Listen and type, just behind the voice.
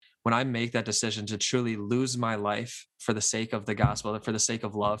when I make that decision to truly lose my life for the sake of the gospel, for the sake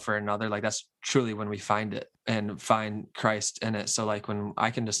of love for another, like that's truly when we find it and find Christ in it. So like when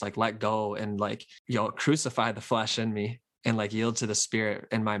I can just like let go and like, crucify the flesh in me and like yield to the spirit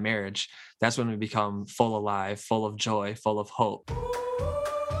in my marriage, that's when we become full alive, full of joy, full of hope.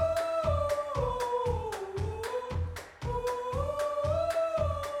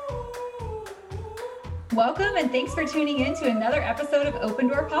 Welcome and thanks for tuning in to another episode of Open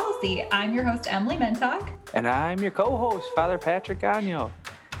Door Policy. I'm your host, Emily Mentok. And I'm your co-host, Father Patrick Gagno.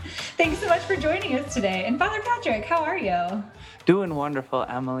 Thanks so much for joining us today. And Father Patrick, how are you? Doing wonderful,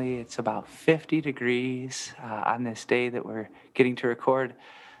 Emily. It's about 50 degrees on this day that we're getting to record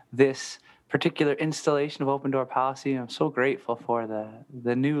this particular installation of Open Door Policy. I'm so grateful for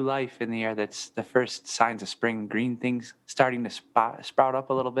the new life in the air. That's the first signs of spring, green things starting to sprout up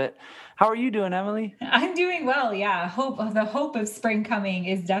a little bit. How are you doing, Emily? I'm doing well, yeah. The hope of spring coming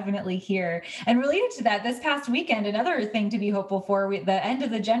is definitely here. And related to that, this past weekend, another thing to be hopeful for, the end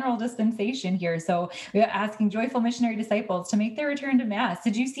of the general dispensation here. So we're asking joyful missionary disciples to make their return to Mass.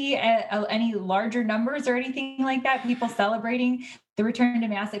 Did you see any larger numbers or anything like that? People celebrating the return to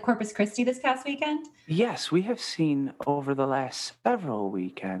Mass at Corpus Christi this past weekend? Yes, we have seen over the last several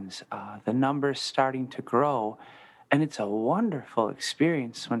weekends the numbers starting to grow. And it's a wonderful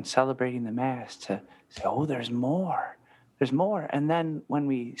experience when celebrating the Mass to say, oh, there's more. There's more. And then when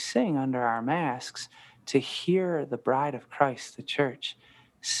we sing under our masks, to hear the bride of Christ, the church,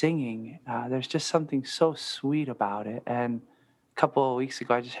 singing, there's just something so sweet about it. And a couple of weeks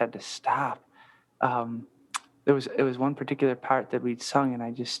ago, I just had to stop. Um, it was one particular part that we'd sung,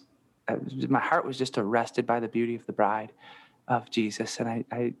 and my heart was just arrested by the beauty of the bride of Jesus, and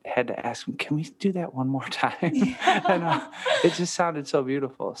I had to ask him, can we do that one more time? And it just sounded so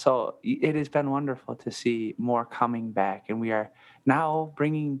beautiful. So it has been wonderful to see more coming back, and we are now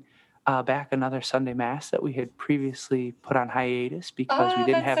bringing back another Sunday Mass that we had previously put on hiatus because we Oh,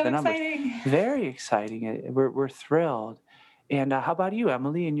 didn't that's have so the numbers. exciting. Very exciting. We're thrilled. And how about you,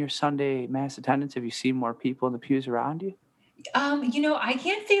 Emily, in your Sunday Mass attendance? Have you seen more people in the pews around you? I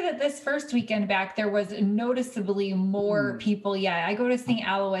can't say that this first weekend back there was noticeably more Hmm. people. Yeah, I go to St.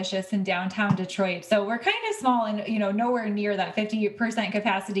 Aloysius in downtown Detroit. So we're kind of small and, nowhere near that 50%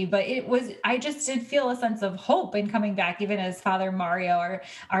 capacity, but I just did feel a sense of hope in coming back, even as Father Mario,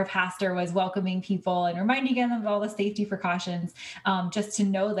 our pastor, was welcoming people and reminding them of all the safety precautions, just to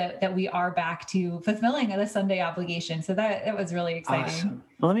know that we are back to fulfilling the Sunday obligation. So that was really exciting. Awesome.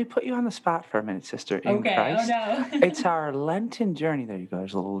 Well, let me put you on the spot for a minute, sister, in Okay. Oh Christ. no. It's our Lenten journey. There you go.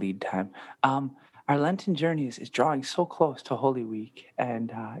 There's a little lead time. Our Lenten journey is drawing so close to Holy Week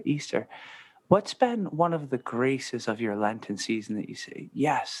and Easter. What's been one of the graces of your Lenten season that you say,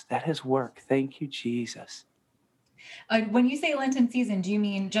 yes, that has worked. Thank you, Jesus? When you say Lenten season, do you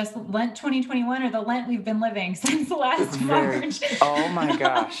mean just Lent 2021 or the Lent we've been living since last Very. March? Oh my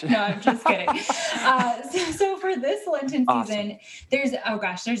gosh. No, I'm just kidding. So for this Lenten Awesome. season, there's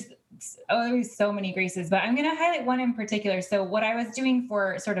so many graces, but I'm going to highlight one in particular. So what I was doing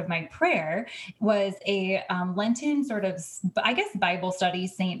for sort of my prayer was a Lenten sort of, I guess, Bible study,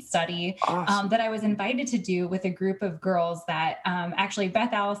 saint study, Awesome. that I was invited to do with a group of girls that actually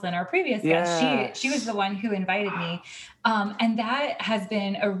Beth Allison, our previous guest, she was the Yes. one who invited me. And that has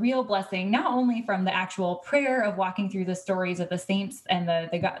been a real blessing, not only from the actual prayer of walking through the stories of the saints and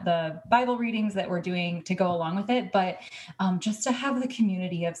the Bible readings that we're doing to go along with it, but just to have the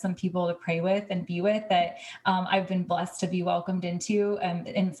community of some people to pray with and be with that I've been blessed to be welcomed into.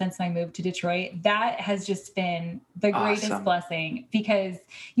 And since my move to Detroit, that has just been the greatest Awesome. blessing because,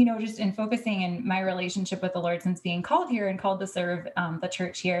 just in focusing in my relationship with the Lord since being called here and called to serve the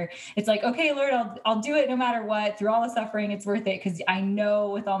church here, it's like, okay, Lord, I'll do it no matter what. Through all the suffering, it's worth it because I know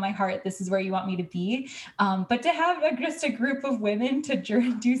with all my heart this is where you want me to be. But to have just a group of women to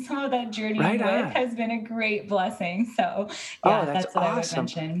do some of that Right journeying with on. has been a great blessing. So Oh, yeah, that's that's what I would awesome.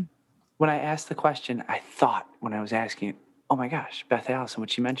 mention. When I asked the question, I thought when I was asking it, oh my gosh, Beth Allison, what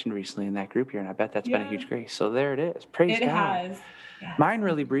she mentioned recently in that group here, and I bet that's been a Yeah, huge grace. So there it is. Praise it God. has. Yes. Mine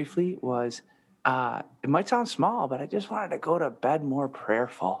really briefly was, it might sound small, but I just wanted to go to bed more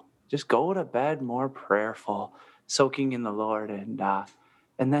prayerful. Just go to bed more prayerful, soaking in the Lord. And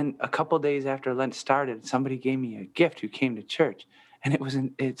then a couple days after Lent started, somebody gave me a gift who came to church. And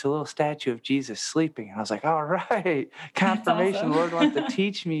it's a little statue of Jesus sleeping. And I was like, all right, That's confirmation. The awesome. Lord wants to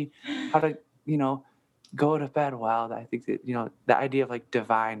teach me how to, you know, go to bed well. I think that, the idea of like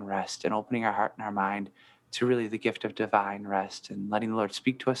divine rest and opening our heart and our mind to really the gift of divine rest and letting the Lord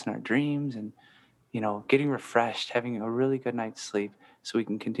speak to us in our dreams and, getting refreshed, having a really good night's sleep so we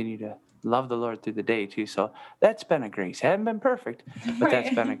can continue to love the Lord through the day too. So that's been a grace. Haven't been perfect, but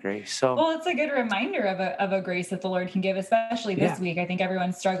that's been a grace. So well, it's a good reminder of a grace that the Lord can give, especially this week. I think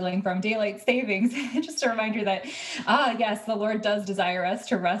everyone's struggling from daylight savings. Just a reminder that, yes, the Lord does desire us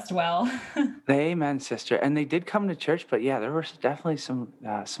to rest well. Amen, sister. And they did come to church, but yeah, there were definitely some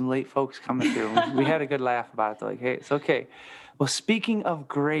late folks coming through. We had a good laugh about it. They're like, hey, it's okay. Well, speaking of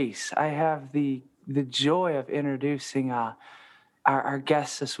grace, I have the joy of introducing our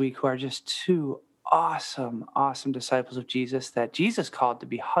guests this week, who are just two awesome disciples of Jesus that Jesus called to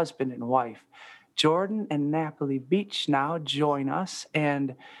be husband and wife. Jordan and Napoli Beach now join us.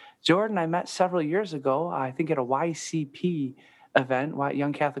 And Jordan, I met several years ago, I think at a YCP event,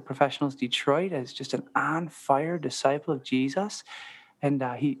 Young Catholic Professionals Detroit, as just an on-fire disciple of Jesus. And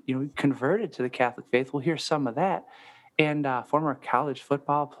he converted to the Catholic faith. We'll hear some of that. And former college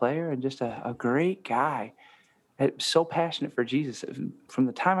football player, and just a great guy. So passionate for Jesus. From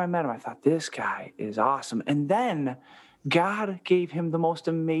the time I met him, I thought, this guy is awesome. And then God gave him the most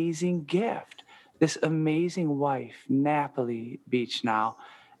amazing gift, this amazing wife, Napoli Beach now.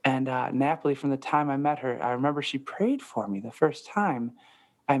 And Napoli, from the time I met her, I remember she prayed for me the first time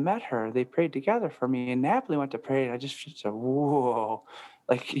I met her. They prayed together for me. And Napoli went to pray, and I just said, whoa,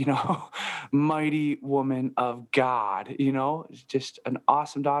 like, mighty woman of God, just an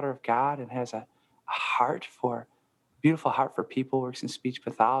awesome daughter of God, and has a beautiful heart for people, works in speech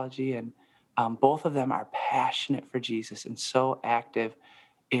pathology. And both of them are passionate for Jesus and so active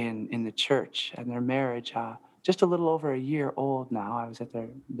in the church. And their marriage, just a little over a year old now. I was at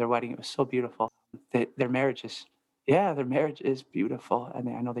their wedding. It was so beautiful. Their marriage is beautiful. And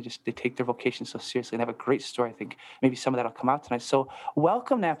I know they take their vocation so seriously and have a great story. I think maybe some of that will come out tonight. So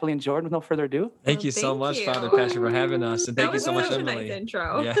welcome, Napoli and Jordan, with no further ado. Thank you so much, Father Patrick, for having us. And thank you so much, Emily. Nice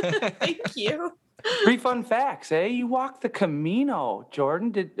intro. Yeah. Thank you. 3 fun facts, eh? You walked the Camino,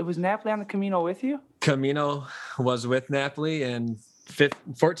 Jordan. Was Napoli on the Camino with you? Camino was with Napoli and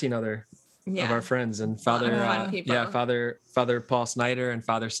 14 other of our friends, and Father Paul Snyder and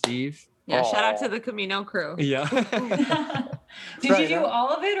Father Steve. Yeah, shout out to the Camino crew. Yeah. Did you do all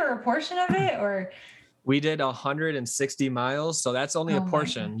of it or a portion of it, or? We did 160 miles, so that's only a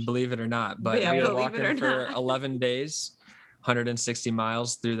portion, believe it or not. But we were walking for 11 days, 160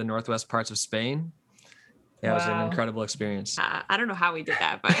 miles through the northwest parts of Spain. Yeah, It was an incredible experience. I don't know how we did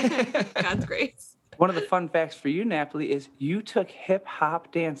that, but God's grace. One of the fun facts for you, Napoli, is you took hip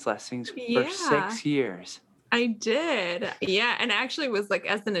hop dance lessons for 6 years. I did. Yeah. And actually was like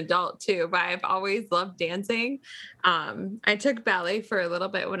as an adult too, but I've always loved dancing. I took ballet for a little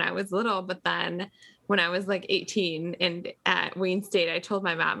bit when I was little, but then when I was like 18 and at Wayne State, I told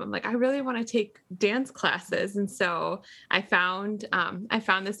my mom, I'm like, I really want to take dance classes. And so I found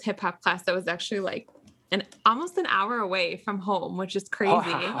this hip hop class that was actually like almost an hour away from home, which is crazy.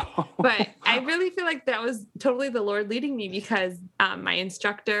 Wow. But I really feel like that was totally the Lord leading me, because my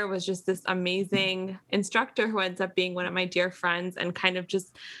instructor was just this amazing instructor who ends up being one of my dear friends, and kind of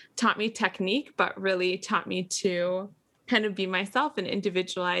just taught me technique, but really taught me to kind of be myself and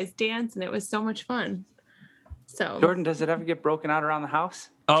individualize dance. And it was so much fun. So Jordan, does it ever get broken out around the house?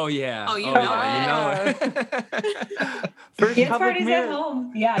 Oh yeah. Oh, you know it. Dance parties at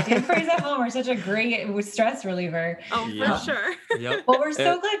home. Yeah, dance parties at home are such a great stress reliever. Oh, for sure. Yep. Well, we're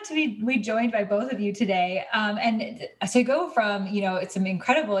so glad to be joined by both of you today. And to go from, it's some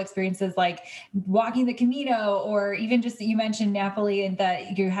incredible experiences like walking the Camino, or even just that you mentioned Napoli, and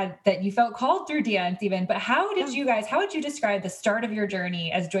that you felt called through dance even. But how would you describe the start of your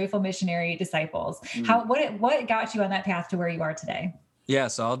journey as joyful missionary disciples? What got you on that path to where you are today? Yeah,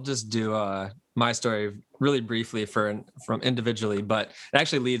 so I'll just do my story really briefly from individually, but it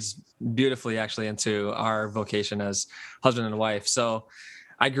actually leads beautifully into our vocation as husband and wife. So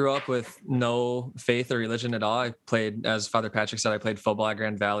I grew up with no faith or religion at all. I played, as Father Patrick said, I played football at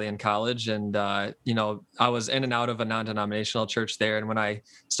Grand Valley in college, and I was in and out of a non-denominational church there. And when I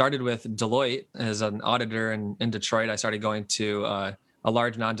started with Deloitte as an auditor in Detroit, I started going to a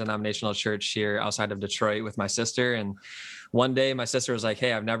large non-denominational church here outside of Detroit with my sister. And one day my sister was like,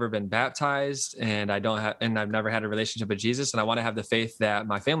 hey, I've never been baptized, and I've never had a relationship with Jesus, and I want to have the faith that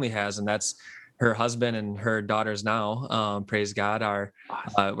my family has. And that's her husband and her daughters now, praise God,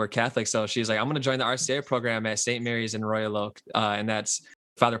 we're Catholic. So she's like, I'm going to join the RCIA program at St. Mary's in Royal Oak. And that's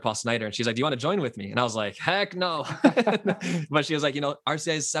Father Paul Snyder. And she's like, do you want to join with me? And I was like, heck no. But she was like,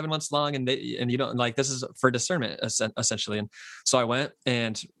 RCIA is 7 months long, and you don't, like, this is for discernment essentially. And so I went,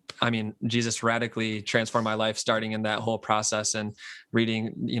 and I mean, Jesus radically transformed my life starting in that whole process, and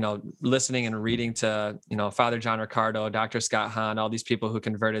reading, listening and reading to, Father John Ricardo, Dr. Scott Hahn, all these people who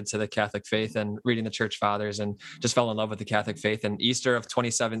converted to the Catholic faith, and reading the church fathers, and just fell in love with the Catholic faith. And Easter of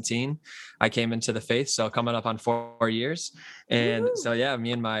 2017, I came into the faith. So coming up on 4 years. And so, yeah,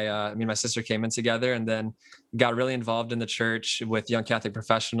 me and my sister came in together, and then got really involved in the church with young Catholic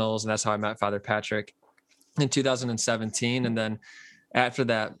professionals. And that's how I met Father Patrick in 2017. And then after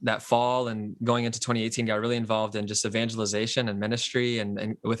that fall and going into 2018, got really involved in just evangelization and ministry,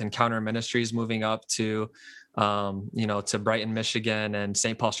 and with Encounter Ministries, moving up to to Brighton, Michigan, and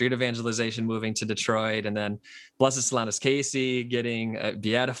St. Paul Street evangelization, moving to Detroit, and then Blessed Solanus Casey getting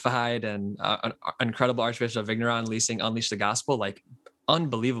beatified, and incredible Archbishop Vigneron unleashed the gospel. Like,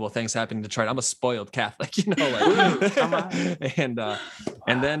 unbelievable things happening in Detroit. I'm a spoiled Catholic, and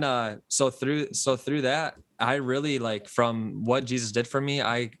then so through that, I really, like, from what Jesus did for me,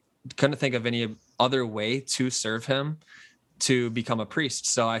 I couldn't think of any other way to serve him to become a priest.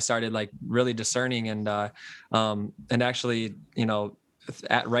 So I started, like, really discerning, and actually,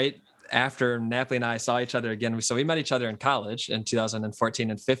 right after Napoli and I saw each other again, so we met each other in college in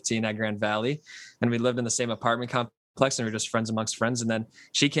 2014 and 15 at Grand Valley, and we lived in the same apartment complex, and we were just friends amongst friends. And then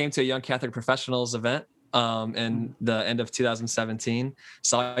she came to a Young Catholic Professionals event in the end of 2017,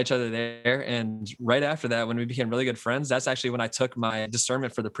 saw each other there. And right after that, when we became really good friends, that's actually when I took my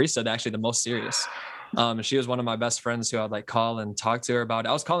discernment for the priesthood actually the most serious. And she was one of my best friends who I'd, like, call and talk to her about it.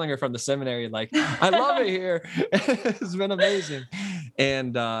 I was calling her from the seminary, like, I love it here. It's been amazing.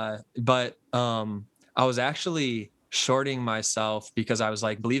 And but I was actually shorting myself because I was,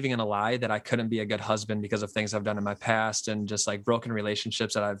 like, believing in a lie that I couldn't be a good husband because of things I've done in my past, and just, like, broken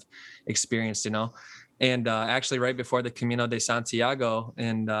relationships that I've experienced, And actually, right before the Camino de Santiago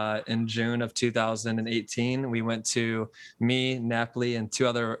in June of 2018, we went me, Napoli, and two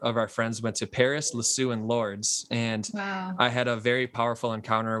other of our friends went to Paris, Lisieux, and Lourdes. And Wow. I had a very powerful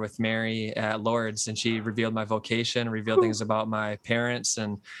encounter with Mary at Lourdes, and she revealed my vocation, revealed things about my parents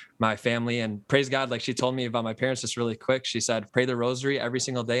and my family. And praise God, like, she told me about my parents just really quick. She said, pray the rosary every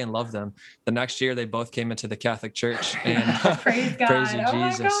single day and love them. The next year, they both came into the Catholic Church. And Praise God. praise you, Oh my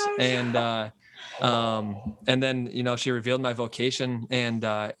Jesus. gosh. And then, she revealed my vocation, and,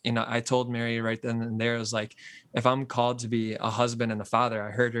 I told Mary right then and there, I was like, if I'm called to be a husband and a father,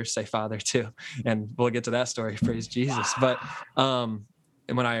 I heard her say father too. And we'll get to that story, praise Jesus. But,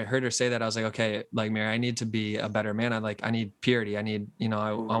 and when I heard her say that, I was like, okay, like, Mary, I need to be a better man. I need purity. I need,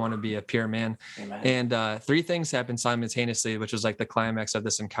 I want to be a pure man. Amen. And, three things happened simultaneously, which was, like, the climax of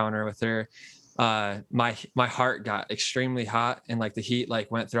this encounter with her. My heart got extremely hot, and, like, the heat, like,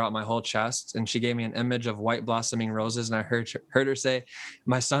 went throughout my whole chest, and she gave me an image of white blossoming roses, and I heard her say,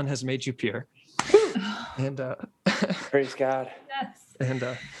 my son has made you pure. And praise God. Yes.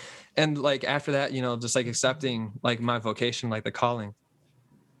 And like, after that, just, like, accepting, like, my vocation, like, the calling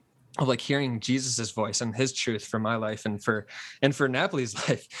of, like, hearing Jesus's voice and his truth for my life and for Napoli's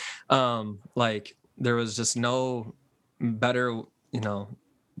life. Like, there was just no better,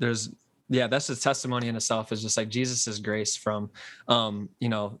 that's the testimony in itself, is just, like, Jesus's grace from, one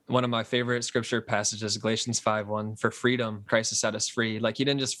of my favorite scripture passages, Galatians 5:1, for freedom, Christ has set us free. Like, he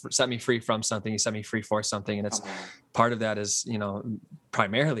didn't just set me free from something, he set me free for something. And it's part of that is,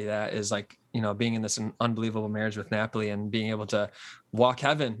 primarily that is, like, being in this unbelievable marriage with Napoli, and being able to walk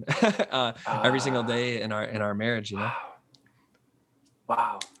heaven every single day in our marriage,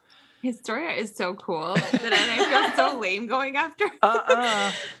 Wow. His story is so cool that I feel so lame going after.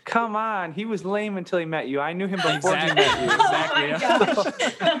 Come on. He was lame until he met you. I knew him before he Exactly. met you. Exactly.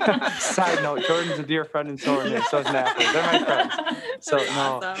 Oh Side note, Jordan's a dear friend, and so is Napoli. They're my friends. So, That's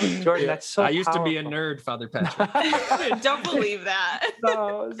awesome. Jordan, that's so I used to be a powerful. nerd, Father Patrick. Don't believe that.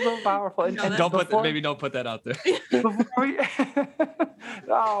 No, it's so powerful. And, No, and that's- Don't put that out there. before we,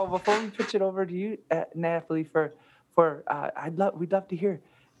 before we pitch it over to you, Napoli, we'd love to hear,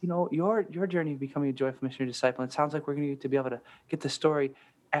 your journey of becoming a joyful missionary disciple. It sounds like we're going to be able to get the story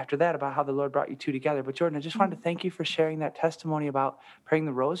after that about how the Lord brought you two together. But Jordan, I just wanted to thank you for sharing that testimony about praying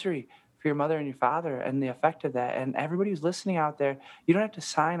the rosary for your mother and your father and the effect of that. And everybody who's listening out there, you don't have to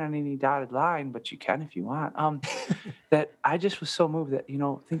sign on any dotted line, but you can if you want. That I just was so moved that,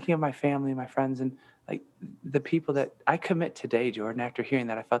 thinking of my family, my friends, and, like, the people that I commit today, Jordan, after hearing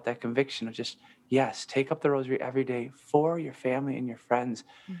that, I felt that conviction of just, yes, take up the rosary every day for your family and your friends,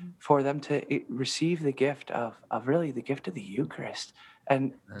 for them to receive the gift of really the gift of the Eucharist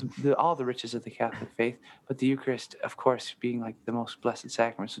and all the riches of the Catholic faith, but the Eucharist, of course, being, like, the most blessed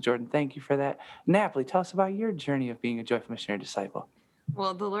sacrament. So, Jordan, thank you for that. Napoli, tell us about your journey of being a joyful missionary disciple.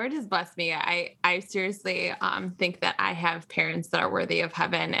 Well, the Lord has blessed me. I seriously think that I have parents that are worthy of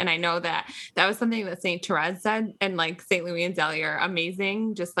heaven. And I know that that was something that St. Therese said. And like St. Louis and Zelie are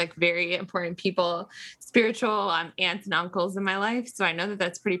amazing, just like very important people, spiritual aunts and uncles in my life. So I know that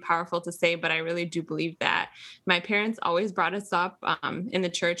that's pretty powerful to say, but I really do believe that my parents always brought us up in the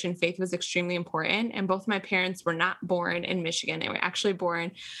church, and faith was extremely important. And both my parents were not born in Michigan. They were actually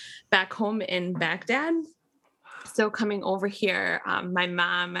born back home in Baghdad. So coming over here, my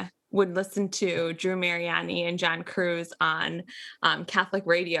mom would listen to Drew Mariani and John Cruz on Catholic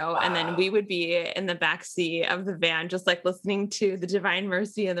radio. And then we would be in the backseat of the van, just like listening to the Divine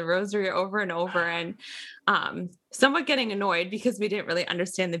Mercy and the Rosary over and over, and somewhat getting annoyed because we didn't really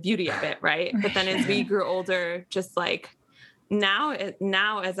understand the beauty of it. Right. But then as we grew older, just like now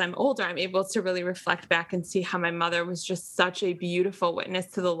as I'm older, I'm able to really reflect back and see how my mother was just such a beautiful witness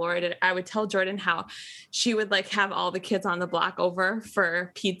to the Lord. And I would tell Jordan how she would like have all the kids on the block over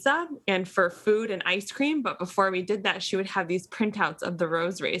for pizza and for food and ice cream. But before we did that, she would have these printouts of the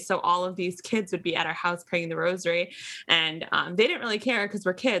rosary. So all of these kids would be at our house praying the rosary, and they didn't really care because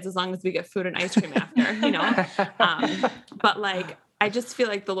we're kids, as long as we get food and ice cream after, you know. But like, I just feel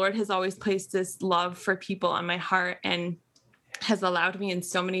like the Lord has always placed this love for people on my heart, and has allowed me in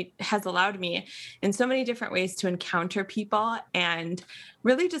so many different ways to encounter people and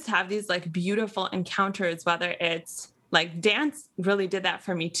really just have these like beautiful encounters, whether it's like dance really did that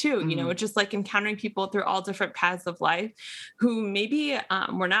for me too, you know, just like encountering people through all different paths of life who maybe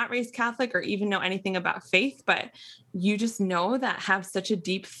were not raised Catholic or even know anything about faith, but you just know that have such a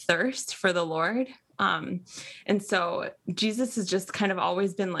deep thirst for the Lord. And so Jesus has just kind of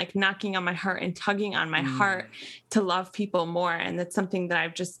always been like knocking on my heart and tugging on my heart to love people more. And that's something that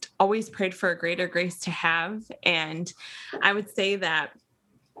I've just always prayed for a greater grace to have. And I would say that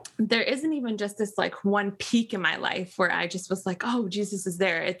there isn't even just this like one peak in my life where I just was like, oh, Jesus is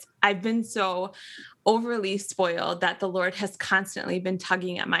there. I've been so overly spoiled that the Lord has constantly been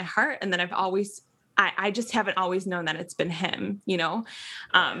tugging at my heart. And then I just haven't always known that it's been him, you know?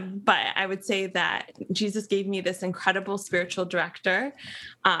 But I would say that Jesus gave me this incredible spiritual director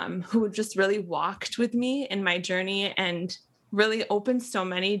who just really walked with me in my journey and really opened so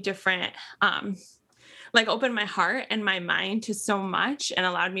many different, opened my heart and my mind to so much, and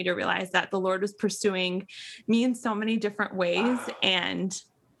allowed me to realize that the Lord was pursuing me in so many different ways. And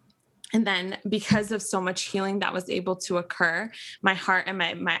then because of so much healing that was able to occur, my heart and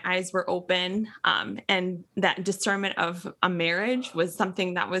my eyes were open. And that discernment of a marriage was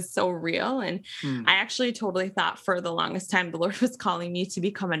something that was so real. And I actually totally thought for the longest time, the Lord was calling me to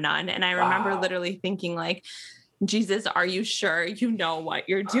become a nun. And I remember literally thinking like, Jesus, are you sure you know what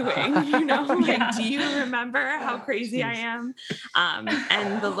you're doing? You know, like, do you remember how crazy I am?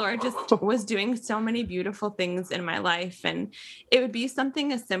 And the Lord just was doing so many beautiful things in my life. And it would be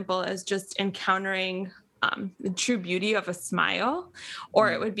something as simple as just encountering the true beauty of a smile,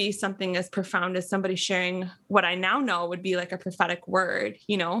 or it would be something as profound as somebody sharing what I now know would be like a prophetic word,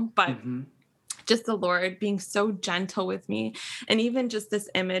 you know, but just the Lord being so gentle with me. And even just this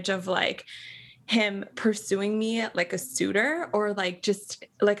image of like, him pursuing me like a suitor, or like just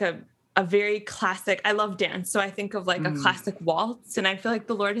like a very classic, I love dance. So I think of like a classic waltz, and I feel like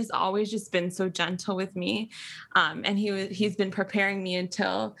the Lord has always just been so gentle with me. And he's been preparing me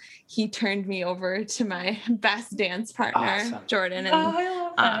until he turned me over to my best dance partner, Jordan.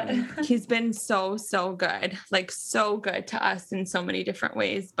 And he's been so good, like so good to us in so many different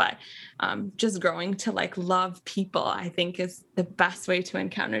ways. But just growing to like love people, I think is the best way to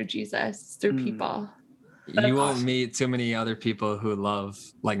encounter Jesus, through people. You won't meet too many other people who love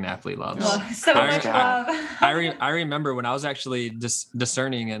like Napoli loves. So much love. I remember when I was actually just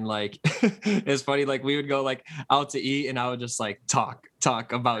discerning, and like it's funny, like we would go like out to eat, and I would just like talk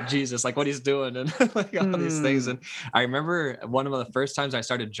about Jesus, like what he's doing, and like all these things. And I remember one of the first times I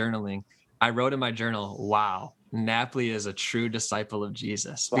started journaling, I wrote in my journal, wow, Napoli is a true disciple of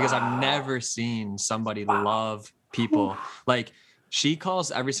Jesus, because I've never seen somebody love people. Like, she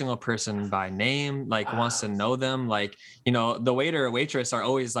calls every single person by name, like wants to know them. Like, you know, the waiter or waitress are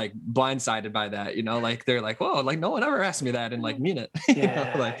always like blindsided by that, you know, like they're like, whoa, like no one ever asked me that, and like mean it.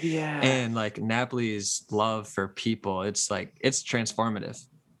 And like Napoli's love for people, it's like, it's transformative.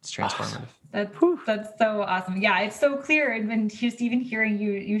 It's transformative. That's so awesome. Yeah, it's so clear. And just even hearing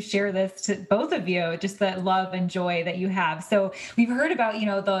you share this to both of you, just the love and joy that you have. So we've heard about, you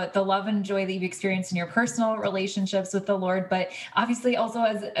know, the love and joy that you've experienced in your personal relationships with the Lord, but obviously also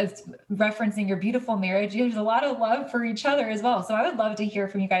as referencing your beautiful marriage, there's a lot of love for each other as well. So I would love to hear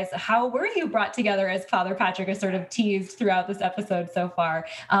from you guys. How were you brought together, as Father Patrick has sort of teased throughout this episode so far?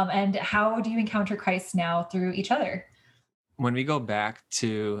 And how do you encounter Christ now through each other? when we go back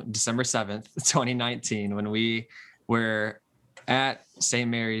to December 7th, 2019, when we were at St.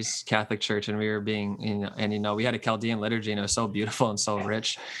 Mary's Catholic Church and we were being, we had a Chaldean liturgy and it was so beautiful and so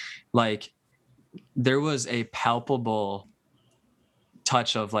rich. Like there was a palpable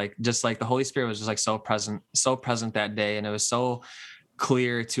touch of like, just like the Holy Spirit was just like so present that day. And it was so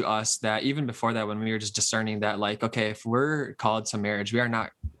clear to us that even before that, when we were just discerning that like, okay, if we're called to marriage, we are not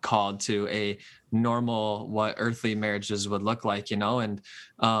called to a normal, what earthly marriages would look like, and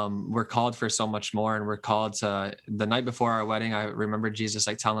we're called for so much more. And we're called to, the night before our wedding, I remember Jesus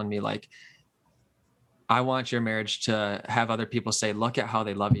like telling me like, I want your marriage to have other people say, look at how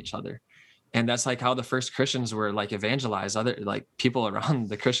they love each other. And that's like how the first Christians were like evangelized. Other like people around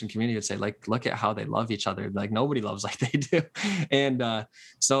the Christian community would say, like, look at how they love each other. Like nobody loves like they do. And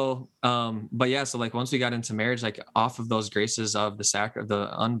but yeah, so like once we got into marriage, like off of those graces of the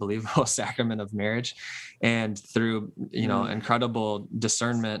unbelievable sacrament of marriage, and through incredible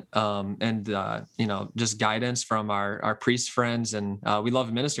discernment and just guidance from our priest friends, and we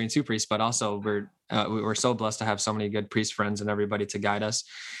love ministering to priests, but also we're so blessed to have so many good priest friends and everybody to guide us.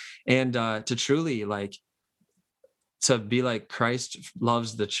 And to truly like to be like Christ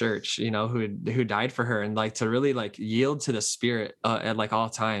loves the church, who died for her, and like to really like yield to the Spirit at like all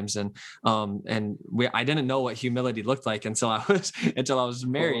times. And I didn't know what humility looked like until I was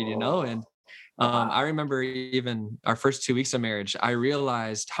married, and I remember even our first 2 weeks of marriage, I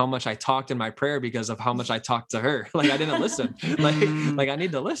realized how much I talked in my prayer because of how much I talked to her. Like I didn't listen, like I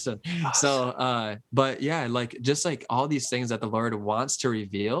need to listen. So, but yeah, like just like all these things that the Lord wants to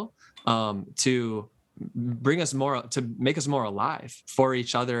reveal, to bring us more, to make us more alive for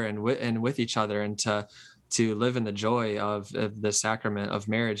each other and with each other, and to live in the joy of the sacrament of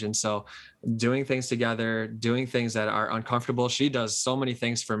marriage. And so doing things together, doing things that are uncomfortable. She does so many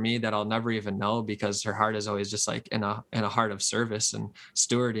things for me that I'll never even know, because her heart is always just like in a heart of service and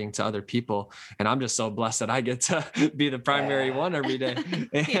stewarding to other people. And I'm just so blessed that I get to be the primary one every day.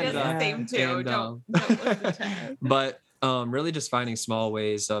 And, he does the same too. Don't listen to him. But really just finding small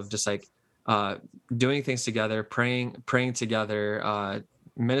ways of just like doing things together, praying together,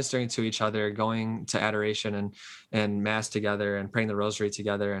 ministering to each other, going to adoration and mass together, and praying the rosary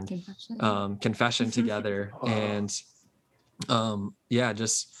together, and confession together. And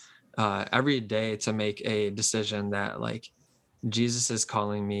just every day to make a decision that like Jesus is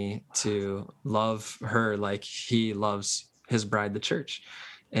calling me to love her like he loves his bride, the church.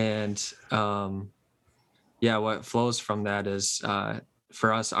 And what flows from that is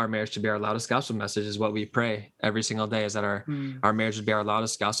for us, our marriage to be our loudest gospel message is what we pray every single day, is that our marriage would be our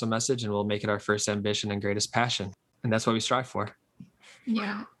loudest gospel message, and we'll make it our first ambition and greatest passion. And that's what we strive for.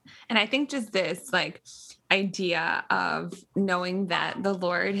 Yeah. And I think just this like idea of knowing that the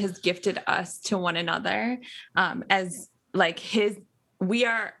Lord has gifted us to one another, as like we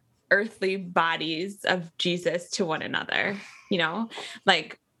are earthly bodies of Jesus to one another,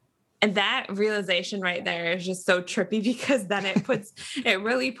 and that realization right there is just so trippy, because then it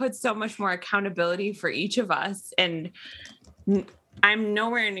really puts so much more accountability for each of us. And I'm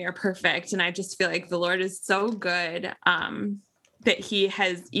nowhere near perfect. And I just feel like the Lord is so good, that he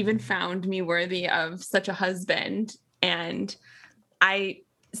has even found me worthy of such a husband. And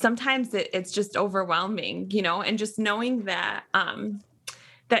sometimes it's just overwhelming, and just knowing that,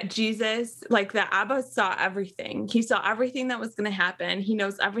 that Jesus, like that Abba saw everything. He saw everything that was going to happen. He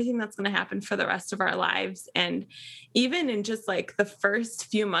knows everything that's going to happen for the rest of our lives. And even in just like the first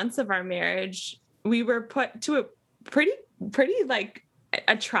few months of our marriage, we were put to a pretty like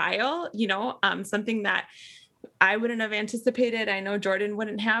a trial, something that I wouldn't have anticipated. I know Jordan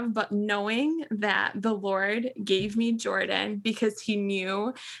wouldn't have, but knowing that the Lord gave me Jordan because he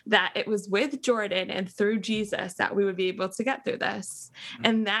knew that it was with Jordan and through Jesus that we would be able to get through this.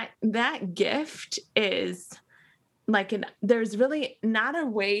 And that gift is like, there's really not a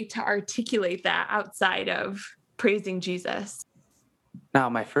way to articulate that outside of praising Jesus. Now,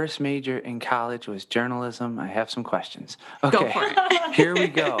 my first major in college was journalism. I have some questions. Okay, go for it. Here we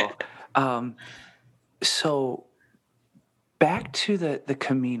go. So back to the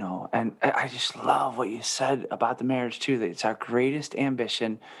Camino, and I just love what you said about the marriage too, that it's our greatest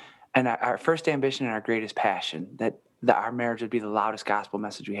ambition and our first ambition and our greatest passion, that our marriage would be the loudest gospel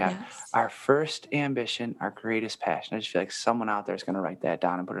message we have. Yes. Our first ambition, our greatest passion. I just feel like someone out there is going to write that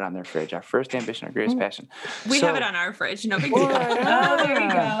down and put it on their fridge. Our first ambition, our greatest passion. We have it on our fridge. No big deal. Oh, there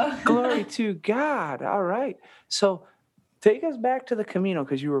you go. Glory to God. All right. So take us back to the Camino,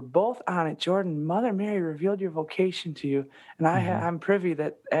 because you were both on it. Jordan, Mother Mary revealed your vocation to you, and I'm privy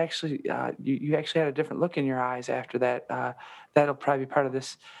that actually you actually had a different look in your eyes after that. That'll probably be part of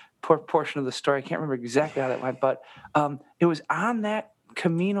this portion of the story. I can't remember exactly how that went, but it was on that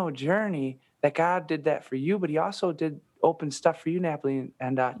Camino journey that God did that for you, but he also did open stuff for you, Napoli.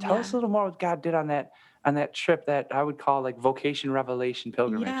 And tell us a little more what God did on that trip that I would call like vocation revelation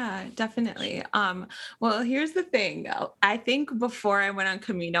pilgrimage. Yeah, definitely. Well, here's the thing. I think before I went on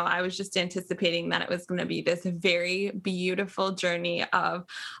Camino, I was just anticipating that it was going to be this very beautiful journey of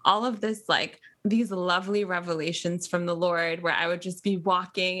all of this, like these lovely revelations from the Lord, where I would just be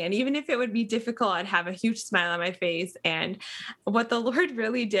walking. And even if it would be difficult, I'd have a huge smile on my face. And what the Lord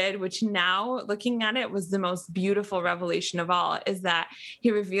really did, which now looking at it was the most beautiful revelation of all, is that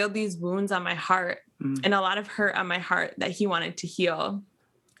he revealed these wounds on my heart and a lot of hurt on my heart that he wanted to heal.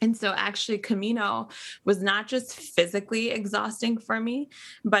 And so actually Camino was not just physically exhausting for me,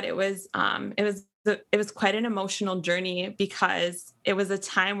 but it was quite an emotional journey, because it was a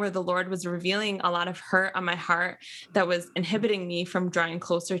time where the Lord was revealing a lot of hurt on my heart that was inhibiting me from drawing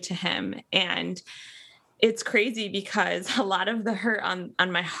closer to him. And it's crazy because a lot of the hurt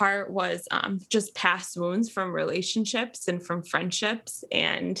on my heart was just past wounds from relationships and from friendships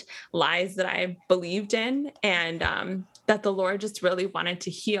and lies that I believed in, and that the Lord just really wanted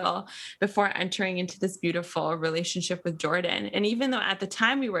to heal before entering into this beautiful relationship with Jordan. And even though at the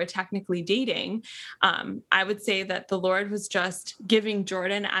time we were technically dating, I would say that the Lord was just giving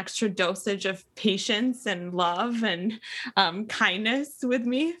Jordan extra dosage of patience and love and kindness with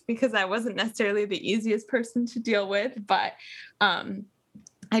me, because I wasn't necessarily the easiest person to deal with. But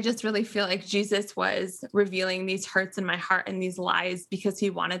I just really feel like Jesus was revealing these hurts in my heart and these lies because he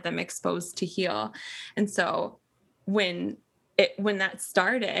wanted them exposed to heal. And so when that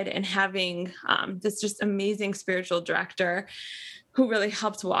started, and having this just amazing spiritual director who really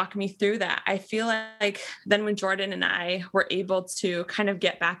helped walk me through that, I feel like then when Jordan and I were able to kind of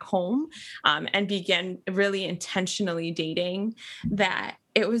get back home and begin really intentionally dating, that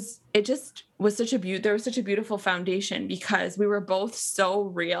there was such a beautiful foundation, because we were both so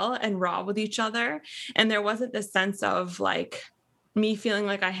real and raw with each other. And there wasn't this sense of like me feeling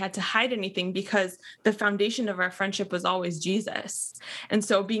like I had to hide anything, because the foundation of our friendship was always Jesus. And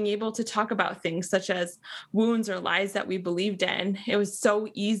so being able to talk about things such as wounds or lies that we believed in, it was so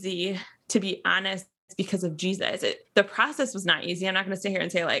easy to be honest because of Jesus. The process was not easy. I'm not going to sit here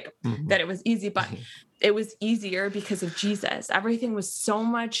and say like that it was easy, but it was easier because of Jesus. Everything was so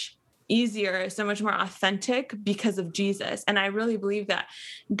much easier, so much more authentic because of Jesus. And I really believe that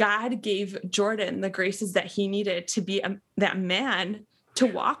God gave Jordan the graces that he needed to be that man to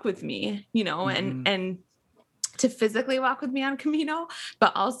walk with me, and to physically walk with me on Camino,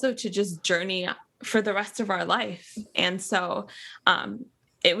 but also to just journey for the rest of our life. And so,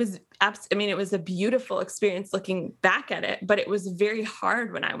 it was a beautiful experience looking back at it, but it was very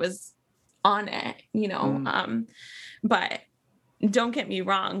hard when I was on it, but don't get me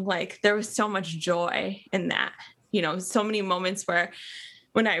wrong, like there was so much joy in that, so many moments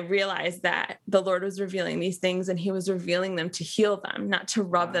when I realized that the Lord was revealing these things and he was revealing them to heal them, not to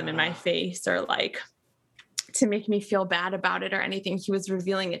rub them in my face or like to make me feel bad about it or anything. He was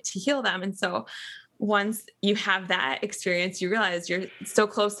revealing it to heal them. And so once you have that experience, you realize you're so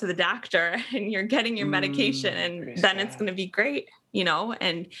close to the doctor and you're getting your medication, and then it's going to be great,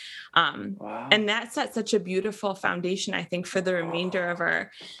 and and that set such a beautiful foundation, I think, for the remainder of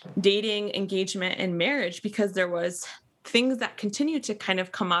our dating, engagement, and marriage, because there was things that continued to kind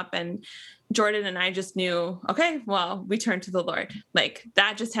of come up, and Jordan and I just knew, okay, well, we turn to the Lord. Like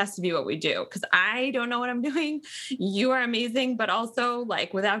that just has to be what we do, because I don't know what I'm doing. You are amazing, but also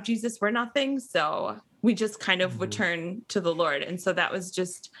like without Jesus, we're nothing. So we just kind of would turn to the Lord. And so that was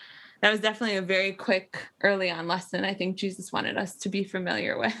definitely a very quick early on lesson I think Jesus wanted us to be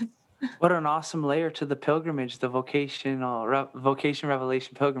familiar with. What an awesome layer to the pilgrimage, the vocation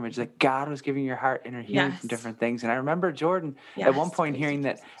revelation pilgrimage, that God was giving your heart inner healing from different things. And I remember Jordan at one point hearing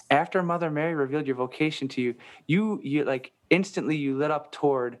that after Mother Mary revealed your vocation to you, you like instantly you lit up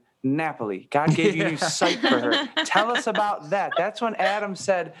toward Napoli. God gave you new sight for her. Tell us about that. That's when Adam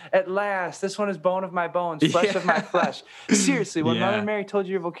said, "At last, this one is bone of my bones, flesh of my flesh." Seriously, when Mother Mary told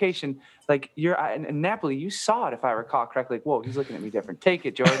you your vocation, like and Napoli, you saw it, if I recall correctly. Like, whoa, he's looking at me different. Take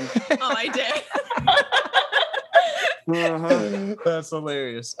it, Jordan. Oh, I did. That's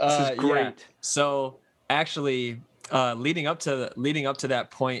hilarious. This is great. Yeah. So actually, leading up to that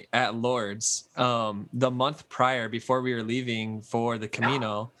point at Lourdes, the month prior, before we were leaving for the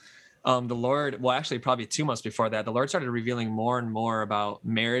Camino, the Lord, well, actually probably 2 months before that, the Lord started revealing more and more about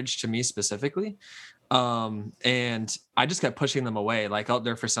marriage to me specifically. And I just kept pushing them away, like out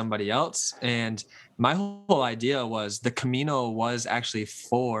there for somebody else. And my whole idea was the Camino was actually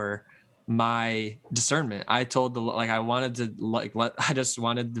for my discernment. I told I wanted to I just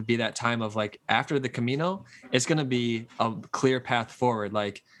wanted to be that time of like, after the Camino, it's going to be a clear path forward.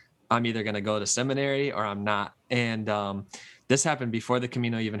 Like, I'm either going to go to seminary or I'm not. And this happened before the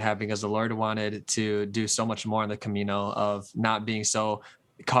Camino even happened, because the Lord wanted to do so much more in the Camino, of not being so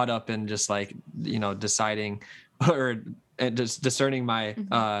caught up in just like, deciding or just discerning my,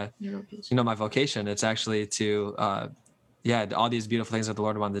 my vocation. It's actually to, all these beautiful things that the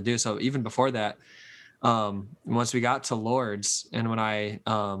Lord wanted to do. So even before that, once we got to Lourdes, and when I,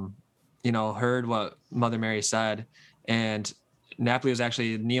 heard what Mother Mary said, and Napoli was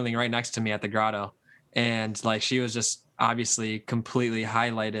actually kneeling right next to me at the grotto, and like, she was just obviously completely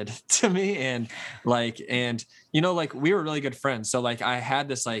highlighted to me, and we were really good friends. So like, I had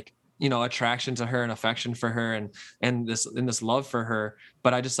this like, attraction to her and affection for her, and this love for her,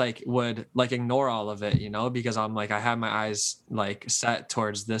 but I just like would like ignore all of it, because I'm like, I have my eyes like set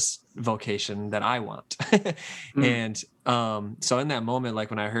towards this vocation that I want. And so in that moment,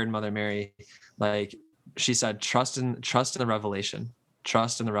 like when I heard Mother Mary, like she said, trust in the revelation,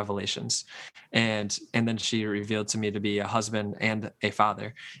 trust in the revelations. And then she revealed to me to be a husband and a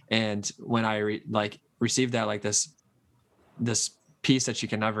father. And when I received that, like this peace that you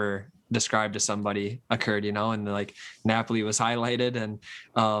can never describe to somebody occurred, and like Napoli was highlighted, and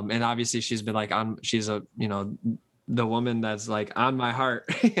obviously she's been like she's a, the woman that's like on my heart.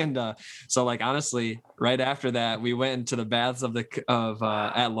 And so like, honestly, right after that, we went into the baths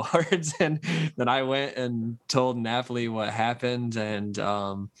at Lourdes, and then I went and told Napoli what happened. And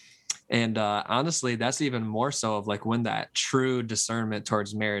honestly, that's even more so of like when that true discernment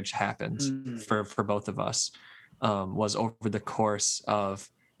towards marriage happened for both of us, was over the course of,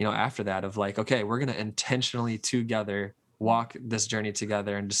 after that, of like, okay, we're going to intentionally together walk this journey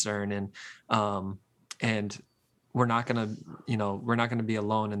together and discern. And we're not going to be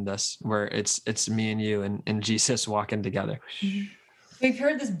alone in this, where it's me and you and Jesus walking together. We've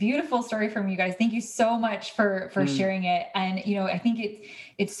heard this beautiful story from you guys. Thank you so much for sharing it. And, I think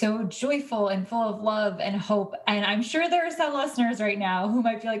it's so joyful and full of love and hope. And I'm sure there are some listeners right now who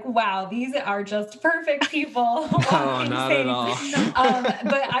might be like, wow, these are just perfect people. No, not at all.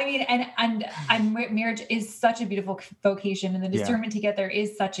 But I mean, and marriage is such a beautiful vocation, and the discernment to get there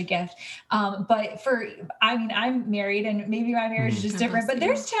is such a gift. But I'm married, and maybe my marriage is just different, but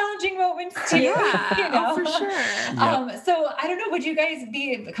there's challenging moments too. Yeah, for sure. So I don't know, would you guys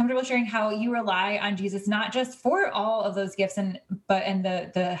be comfortable sharing how you rely on Jesus, not just for all of those gifts and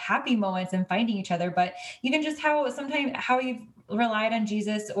the happy moments and finding each other, but even just how you've relied on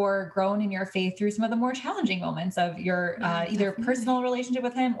Jesus or grown in your faith through some of the more challenging moments of your either personal relationship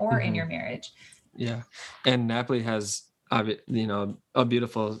with him or in your marriage? Yeah. And Napoli has, a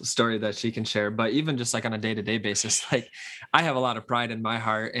beautiful story that she can share, but even just like on a day-to-day basis, like I have a lot of pride in my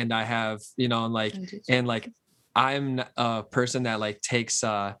heart, and I have, I'm a person that like takes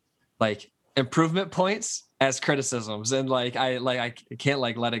like improvement points as criticisms, and I can't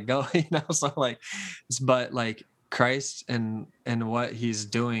like let it go, so but like Christ and what he's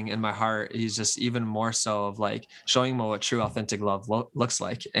doing in my heart, he's just even more so of like showing me what true authentic love looks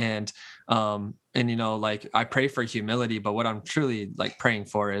like. And I pray for humility, but what I'm truly like praying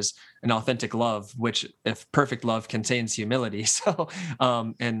for is an authentic love, which if perfect love contains humility. So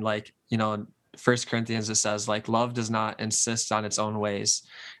First Corinthians, it says like love does not insist on its own ways,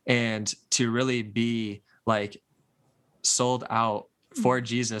 and to really be like sold out for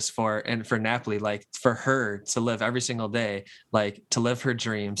Jesus, for Napoli, like for her to live every single day, like to live her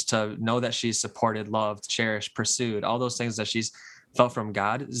dreams, to know that she's supported, loved, cherished, pursued, all those things that she's felt from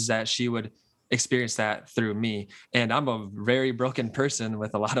God, is that she would experience that through me. And I'm a very broken person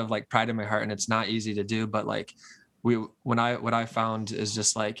with a lot of like pride in my heart, and it's not easy to do, but like what I found is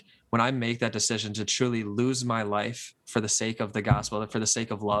just like, when I make that decision to truly lose my life for the sake of the gospel, for the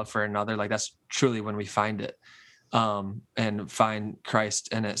sake of love for another, like that's truly when we find it, and find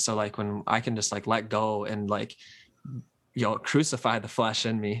Christ in it. So like when I can just like let go and like, crucify the flesh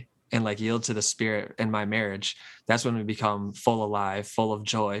in me and like yield to the Spirit in my marriage, that's when we become full alive, full of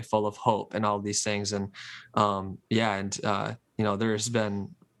joy, full of hope, and all these things. And there's been,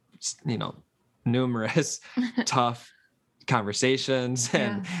 numerous tough conversations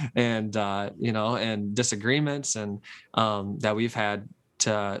and disagreements and that we've had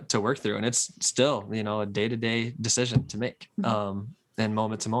to work through, and it's still a day-to-day decision to make, and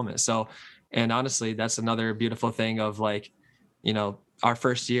moment to moment. So, and honestly, that's another beautiful thing of like, our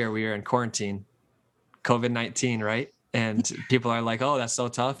first year we were in quarantine, COVID-19, right? And people are like, oh, that's so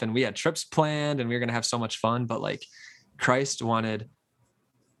tough, and we had trips planned and we were going to have so much fun, but like Christ wanted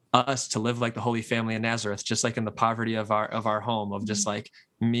us to live like the Holy Family in Nazareth, just like in the poverty of our home, of just like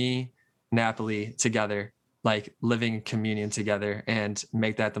me Napoli together, like living in communion together, and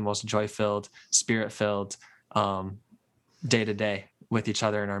make that the most joy-filled, spirit-filled day to day with each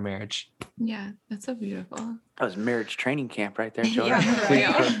other in our marriage. Yeah, that's so beautiful. That was marriage training camp right there, Jordan.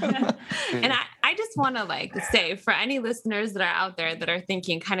 Yeah, and I just want to like say for any listeners that are out there that are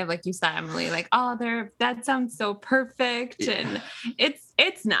thinking kind of like you said, Emily, like, oh, that sounds so perfect. And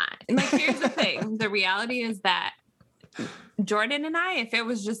it's not. And like, here's the thing. The reality is that Jordan and I, if it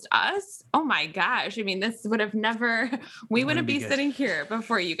was just us, oh my gosh. I mean, this would have never, we wouldn't be sitting here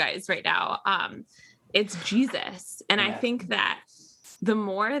before you guys right now. It's Jesus. And I think that the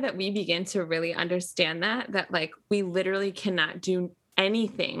more that we begin to really understand that like we literally cannot do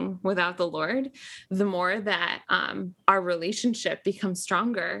anything without the Lord, the more that our relationship becomes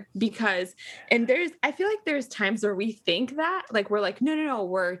stronger. Because, and I feel like there's times where we think that like, we're like, no,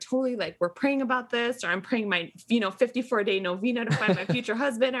 we're totally like, we're praying about this, or I'm praying my, 54-day novena to find my future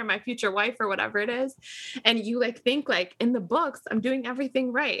husband or my future wife or whatever it is. And you like think like in the books, I'm doing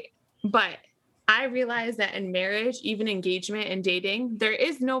everything right. But I realize that in marriage, even engagement and dating, there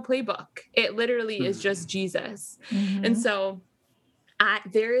is no playbook. It literally is just Jesus. Mm-hmm. And so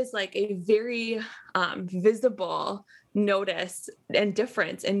there is like a very visible notice and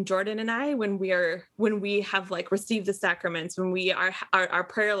difference in Jordan and I when we have like received the sacraments, when we are our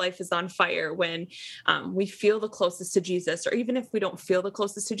prayer life is on fire, when we feel the closest to Jesus, or even if we don't feel the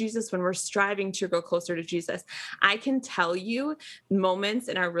closest to Jesus, when we're striving to go closer to Jesus. I can tell you moments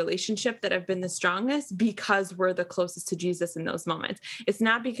in our relationship that have been the strongest because we're the closest to Jesus in those moments. It's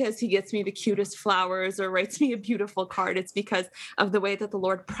not because he gets me the cutest flowers or writes me a beautiful card. It's because of the way that the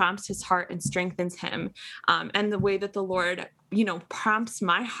Lord prompts his heart and strengthens him, and the way that the Lord, prompts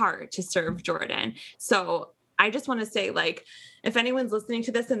my heart to serve Jordan. So I just want to say, like, if anyone's listening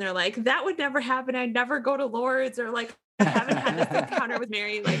to this and they're like, that would never happen, I'd never go to Lourdes, or like, I haven't had this encounter with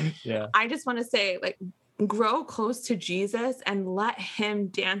Mary. Like, I just want to say, like, grow close to Jesus and let him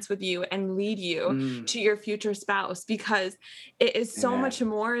dance with you and lead you to your future spouse, because it is so much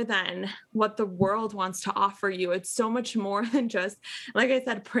more than what the world wants to offer you. It's so much more than just, like I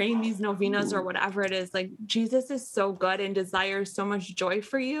said, praying these novenas or whatever it is. Like, Jesus is so good and desires so much joy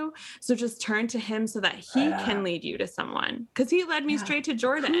for you. So just turn to him so that he can lead you to someone, because he led me straight to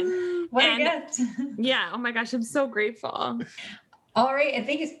Jordan. What a gift. Yeah. Oh my gosh. I'm so grateful. All right. And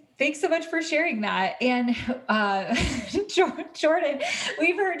thanks so much for sharing that. And Jordan,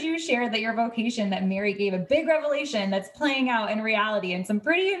 we've heard you share that your vocation, that Mary gave a big revelation that's playing out in reality in some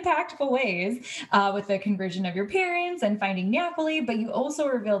pretty impactful ways, with the conversion of your parents and finding Napoli. But you also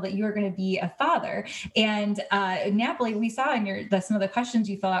revealed that you are going to be a father. And Napoli, we saw in some of the questions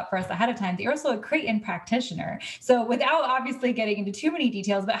you filled out for us ahead of time that you're also a Creighton practitioner. So without obviously getting into too many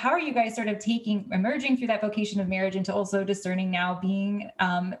details, but how are you guys sort of emerging through that vocation of marriage into also discerning now being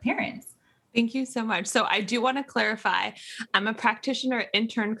parents? Thank you so much. So I do want to clarify, I'm a practitioner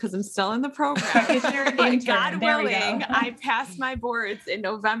intern because I'm still in the program. Practitioner intern. God willing, I pass my boards in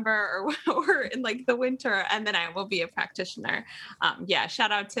November or in like the winter, and then I will be a practitioner.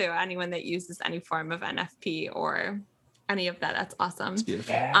 Shout out to anyone that uses any form of NFP or any of that. That's awesome. It's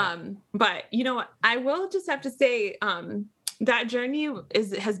beautiful. But I will just have to say, that journey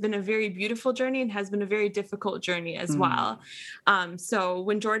has been a very beautiful journey and has been a very difficult journey as well. So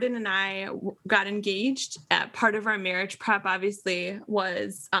when Jordan and I got engaged, part of our marriage prep obviously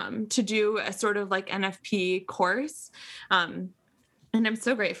was to do a sort of like NFP course. And I'm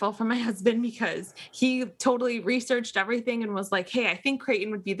so grateful for my husband, because he totally researched everything and was like, hey, I think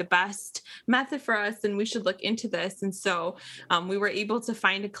Creighton would be the best method for us, and we should look into this. And so we were able to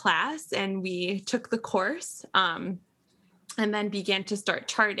find a class, and we took the course. And then began to start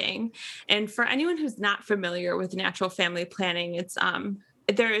charting. And for anyone who's not familiar with natural family planning, it's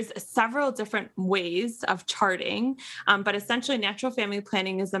there's several different ways of charting, but essentially natural family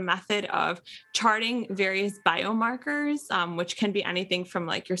planning is a method of charting various biomarkers, which can be anything from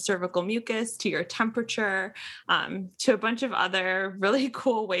like your cervical mucus to your temperature, to a bunch of other really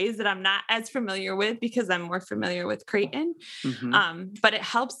cool ways that I'm not as familiar with because I'm more familiar with Creighton. But it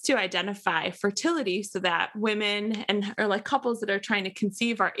helps to identify fertility so that women or like couples that are trying to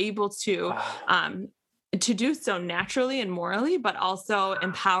conceive are able to do so naturally and morally, but also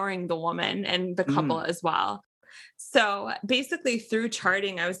empowering the woman and the couple as well. So basically through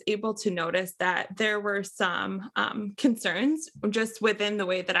charting, I was able to notice that there were some concerns just within the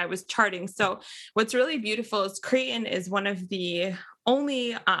way that I was charting. So what's really beautiful is Creighton is one of the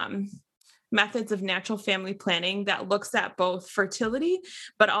only methods of natural family planning that looks at both fertility,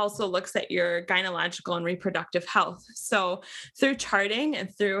 but also looks at your gynecological and reproductive health. So through charting and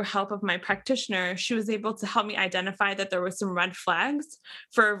through help of my practitioner, she was able to help me identify that there were some red flags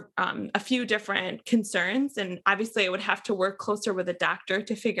for a few different concerns. And obviously I would have to work closer with a doctor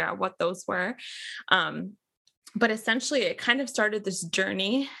to figure out what those were. But essentially it kind of started this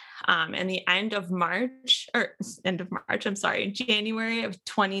journey in the January of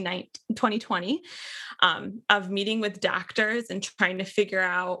 2020, of meeting with doctors and trying to figure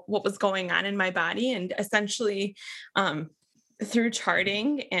out what was going on in my body. And essentially through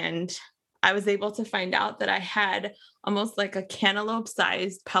charting, and I was able to find out that I had almost like a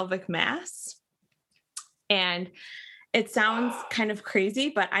cantaloupe-sized pelvic mass. And it sounds kind of crazy,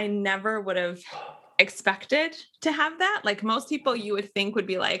 but I never would have expected to have that. Like most people you would think would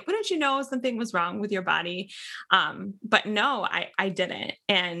be like, wouldn't you know something was wrong with your body? But no, I didn't.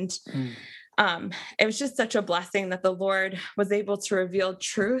 And it was just such a blessing that the Lord was able to reveal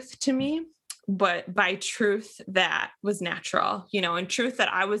truth to me, but by truth that was natural, and truth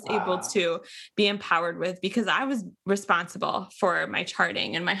that I was able to be empowered with, because I was responsible for my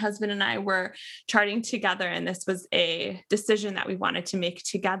charting, and my husband and I were charting together. And this was a decision that we wanted to make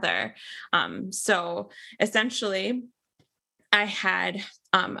together. So essentially I had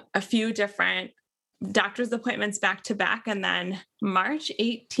a few different doctor's appointments back to back. And then March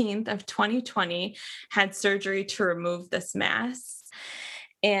 18th of 2020 had surgery to remove this mass.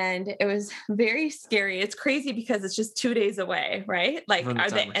 And it was very scary. It's crazy because it's just 2 days away, right? Like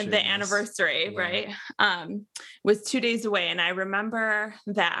the anniversary, right? Was 2 days away. And I remember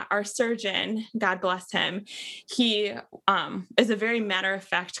that our surgeon, God bless him, he is a very matter of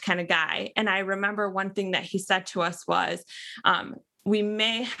fact kind of guy. And I remember one thing that he said to us was, we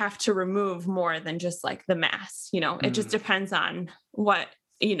may have to remove more than just like the mass, it just depends on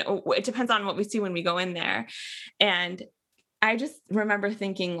it depends on what we see when we go in there. And I just remember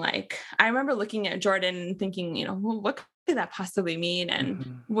thinking I remember looking at Jordan and thinking, well, what could that possibly mean?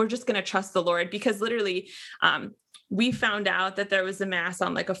 And we're just going to trust the Lord, because literally, we found out that there was a mass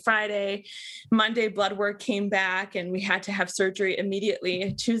on like a Friday. Monday, blood work came back and we had to have surgery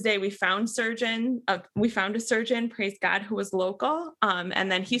immediately. Tuesday, we found a surgeon, praise God, who was local. And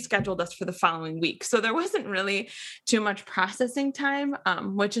then he scheduled us for the following week. So there wasn't really too much processing time,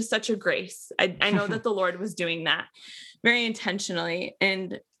 which is such a grace. I know that the Lord was doing that very intentionally.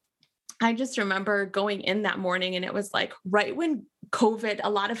 And I just remember going in that morning, and it was like right when COVID, a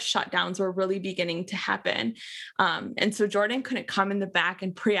lot of shutdowns were really beginning to happen. And so Jordan couldn't come in the back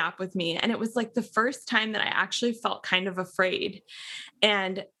and pre-op with me. And it was like the first time that I actually felt kind of afraid.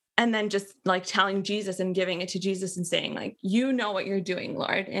 And then just like telling Jesus and giving it to Jesus and saying like, you know what you're doing,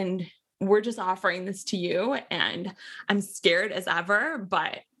 Lord. And we're just offering this to you. And I'm scared as ever,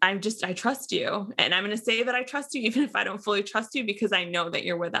 but I trust you. And I'm going to say that I trust you, even if I don't fully trust you, because I know that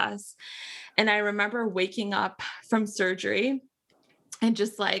you're with us. And I remember waking up from surgery and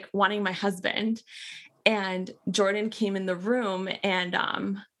just like wanting my husband, and Jordan came in the room, and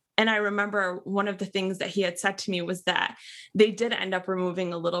I remember one of the things that he had said to me was that they did end up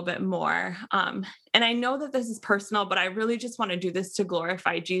removing a little bit more. And I know that this is personal, but I really just want to do this to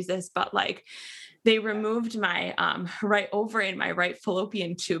glorify Jesus. But like, they removed my right ovary and my right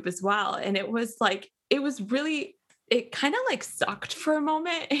fallopian tube as well. And it was really, it kind of like sucked for a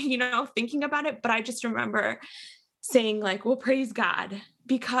moment, thinking about it. But I just remember saying like, well, praise God,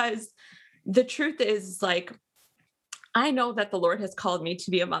 because the truth is like, I know that the Lord has called me to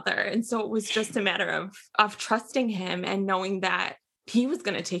be a mother. And so it was just a matter of trusting him and knowing that he was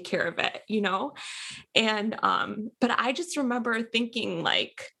going to take care of it, And, but I just remember thinking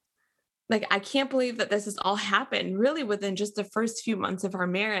like, I can't believe that this has all happened really within just the first few months of our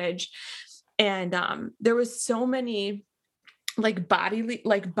marriage. And, there was so many bodily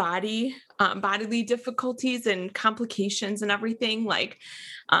difficulties and complications and everything.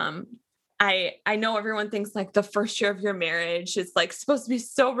 I know everyone thinks like the first year of your marriage is like supposed to be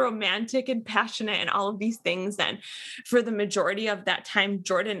so romantic and passionate and all of these things. And for the majority of that time,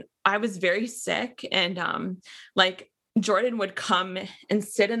 I was very sick, and Jordan would come and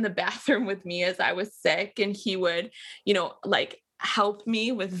sit in the bathroom with me as I was sick, and he would, help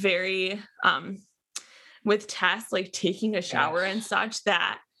me with with tasks like taking a shower and such,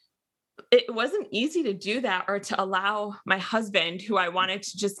 that it wasn't easy to do that, or to allow my husband, who I wanted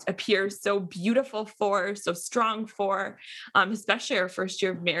to just appear so beautiful for, so strong for, especially our first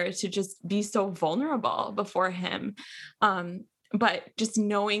year of marriage, to just be so vulnerable before him. But just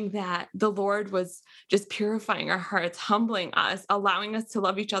knowing that the Lord was just purifying our hearts, humbling us, allowing us to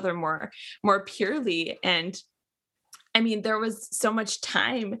love each other more purely. And I mean, there was so much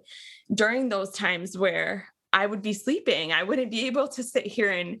time during those times where I would be sleeping. I wouldn't be able to sit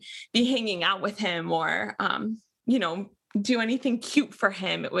here and be hanging out with him or, you know, do anything cute for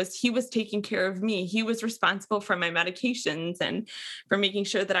him. He was taking care of me. He was responsible for my medications and for making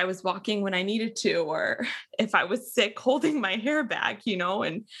sure that I was walking when I needed to, or if I was sick, holding my hair back, you know,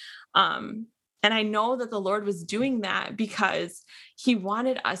 and I know that the Lord was doing that because he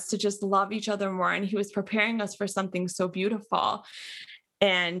wanted us to just love each other more. And he was preparing us for something so beautiful.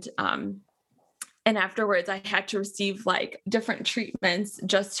 And afterwards I had to receive like different treatments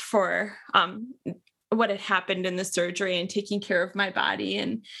just for, what had happened in the surgery and taking care of my body.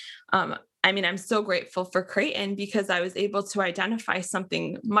 And, I mean, I'm so grateful for Creighton because I was able to identify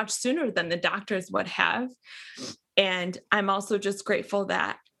something much sooner than the doctors would have. And I'm also just grateful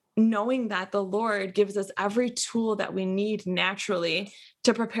that knowing that the Lord gives us every tool that we need naturally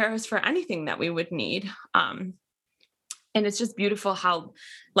to prepare us for anything that we would need. And it's just beautiful how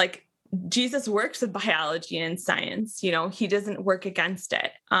like Jesus works with biology and science, you know, he doesn't work against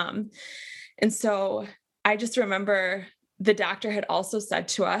it. And so I just remember the doctor had also said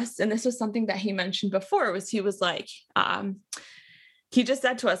to us, and this was something that he mentioned before, he was like, he just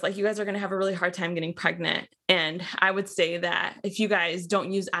said to us, like, you guys are going to have a really hard time getting pregnant. And I would say that if you guys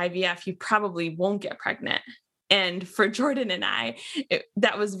don't use IVF, you probably won't get pregnant. And for Jordan and I,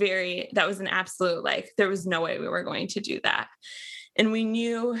 that was an absolute, like, there was no way we were going to do that. And we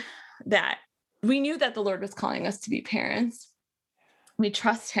knew that the Lord was calling us to be parents. We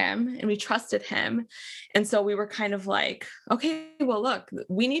trust him and we trusted him. And so we were kind of like, okay, well, look,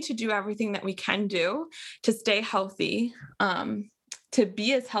 we need to do everything that we can do to stay healthy, to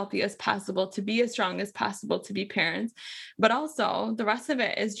be as healthy as possible, to be as strong as possible, to be parents. But also the rest of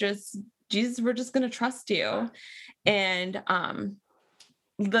it is just, Jesus, we're just going to trust you. And,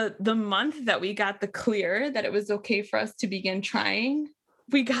 the month that we got the clear that it was okay for us to begin trying,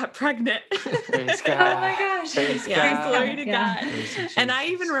 we got pregnant. Praise God. Oh my gosh. Yeah, glory to Yeah. God. And I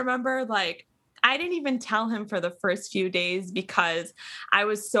even remember, like, I didn't even tell him for the first few days because I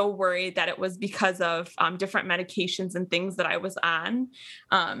was so worried that it was because of different medications and things that I was on.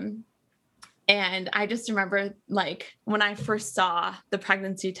 And I just remember, like, when I first saw the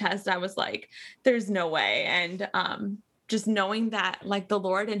pregnancy test, I was like, there's no way. And just knowing that, like, the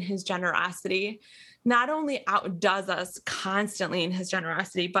Lord in his generosity not only outdoes us constantly in his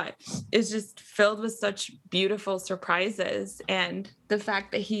generosity, but is just filled with such beautiful surprises. And the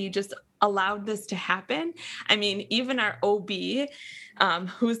fact that he just allowed this to happen. I mean, even our OB,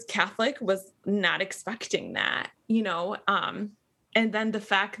 who's Catholic, was not expecting that, you know? And then the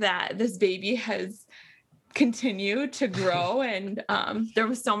fact that this baby has continued to grow and there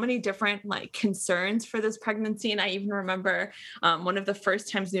was so many different like concerns for this pregnancy. And I even remember one of the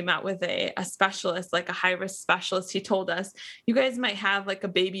first times we met with a specialist, like a high risk specialist, he told us, you guys might have like a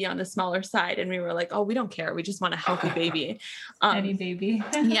baby on the smaller side. And we were like, oh, we don't care, we just want a healthy baby. Any baby.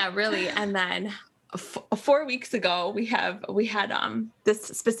 Yeah, really. And then 4 weeks ago, we had this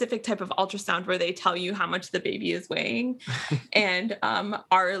specific type of ultrasound where they tell you how much the baby is weighing. And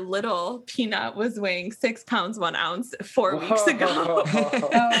our little Peanut was weighing 6 pounds, 1 ounce 4 weeks ago. Oh,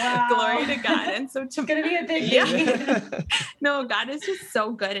 wow. Glory to God. And so It's going to be a big baby. No, God is just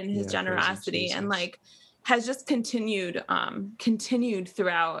so good in his generosity and like has just continued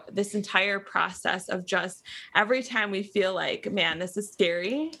throughout this entire process of just every time we feel like, man, this is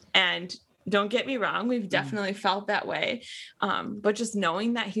scary. And don't get me wrong, we've definitely felt that way. But just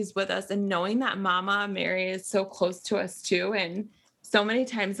knowing that he's with us and knowing that Mama Mary is so close to us too. And so many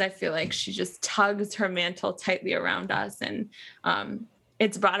times I feel like she just tugs her mantle tightly around us. And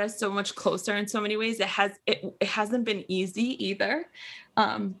it's brought us so much closer in so many ways. It hasn't been easy either.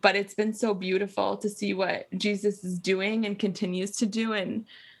 But it's been so beautiful to see what Jesus is doing and continues to do. And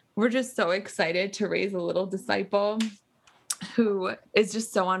we're just so excited to raise a little disciple who is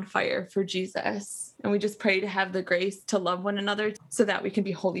just so on fire for Jesus. And we just pray to have the grace to love one another so that we can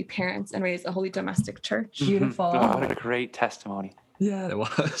be holy parents and raise a holy domestic church. Beautiful. Oh, what a great testimony. Yeah, it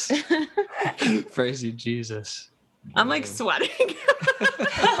was. Praise you, Jesus. I'm like sweating.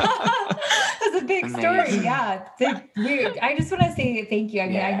 That's a big story. Amazing. Yeah. I just want to say thank you. I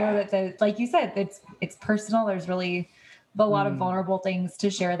mean, I know that like you said, it's personal. There's really a lot of vulnerable things to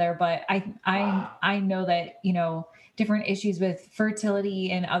share there, but I know that, you know, different issues with fertility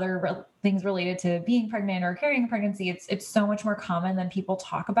and other things related to being pregnant or carrying a pregnancy, it's so much more common than people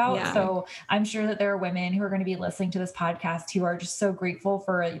talk about. Yeah. So I'm sure that there are women who are going to be listening to this podcast who are just so grateful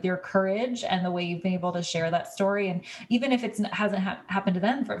for your courage and the way you've been able to share that story. And even if it hasn't happened to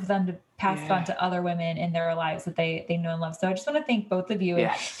them, for them to pass it on to other women in their lives that they know and love. So I just want to thank both of you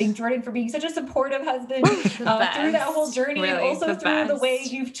and thank Jordan for being such a supportive husband through that whole journey, really, and also through the way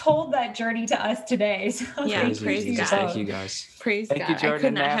you've told that journey to us today. So praise God. Thank you guys. Praise God. Thank you, Jordan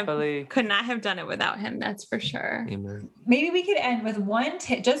and Napoli. Could not have done it without him. That's for sure. Amen. Maybe we could end with one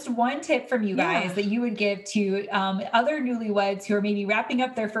tip, just one tip from you guys that you would give to other newlyweds who are maybe wrapping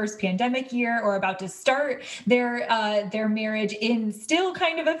up their first pandemic year or about to start their marriage in still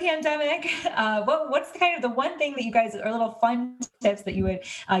kind of a pandemic. What's kind of the one thing that you guys are little fun tips that you would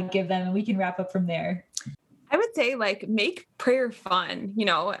give them, and we can wrap up from there. I would say like make prayer fun.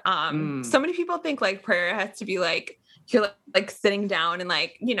 So many people think like prayer has to be like you're like sitting down and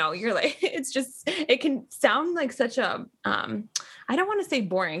like, you're like, it can sound like such a, I don't want to say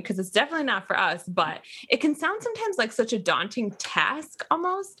boring because it's definitely not for us, but it can sound sometimes like such a daunting task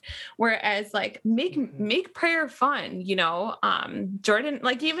almost. Whereas like make prayer fun, Jordan,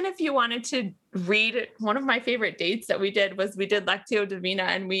 like even if you wanted to read, one of my favorite dates that we did Lectio Divina,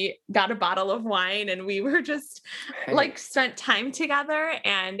 and we got a bottle of wine and we were just like spent time together,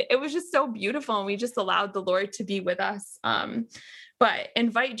 and it was just so beautiful. And we just allowed the Lord to be with us. But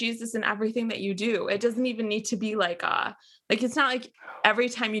invite Jesus in everything that you do. It doesn't even need to be like it's not like every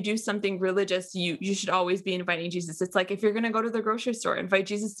time you do something religious, you should always be inviting Jesus. It's like, if you're going to go to the grocery store, invite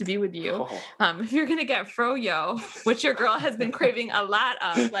Jesus to be with you. If you're going to get froyo, which your girl has been craving a lot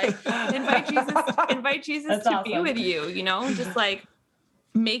of, like invite Jesus to be with you, just like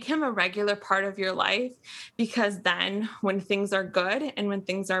make him a regular part of your life, because then when things are good and when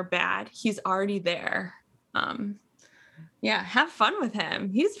things are bad, he's already there. Have fun with him.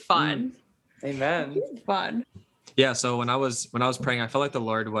 He's fun. Amen. He's fun. Yeah. So when I was praying, I felt like the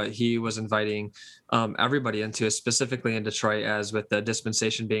Lord, what he was inviting everybody into, specifically in Detroit, as with the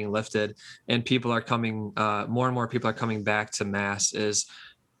dispensation being lifted and people are coming, more and more people are coming back to Mass, is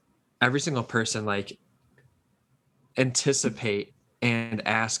every single person like anticipate and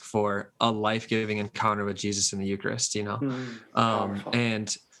ask for a life-giving encounter with Jesus in the Eucharist, and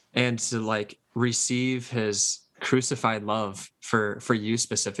to like receive his crucified love for you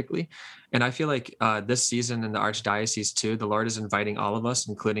specifically. And I feel like this season in the Archdiocese too, the Lord is inviting all of us,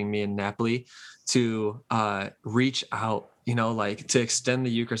 including me and Napoli, to reach out, like to extend the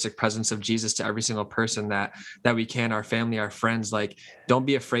Eucharistic presence of Jesus to every single person that we can, our family, our friends. Like, don't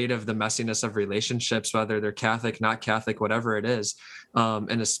be afraid of the messiness of relationships, whether they're Catholic, not Catholic, whatever it is.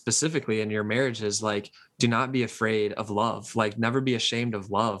 And specifically in your marriages, like, do not be afraid of love. Like, never be ashamed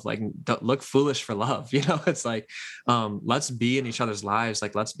of love. Like, don't look foolish for love. It's like, let's be in each other's lives.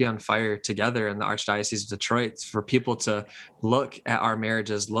 Like, let's be on fire together in the Archdiocese of Detroit, for people to look at our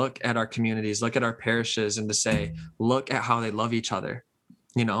marriages, look at our communities, look at our parishes, and to say, look at how they love each other.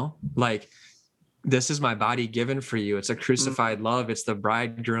 Like, this is my body given for you. It's a crucified love. It's the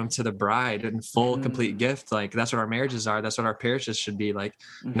bridegroom to the bride in full, complete gift. Like, that's what our marriages are. That's what our parishes should be. Like,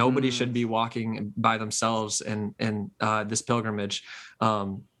 nobody should be walking by themselves in this pilgrimage.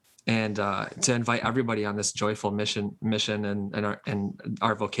 And to invite everybody on this joyful mission and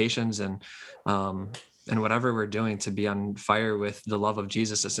our vocations and whatever we're doing, to be on fire with the love of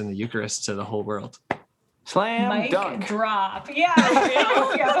Jesus that's in the Eucharist to the whole world. Slam Mic dunk. Drop. Yeah.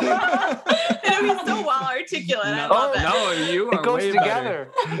 It was so well articulate. I love it. No, you are It goes way together.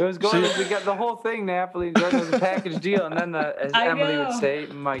 better. It was going together. The whole thing, Napoli, Jordan, was a package deal. And then, as Emily would say,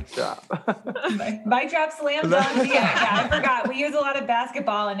 mic drop. Mic drop, slam dunk. Yeah, I forgot. We use a lot of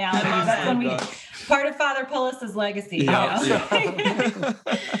basketball analogies. That's when we part of Father Paulus's legacy. Yeah.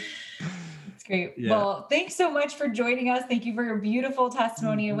 Great. Yeah. Well, thanks so much for joining us. Thank you for your beautiful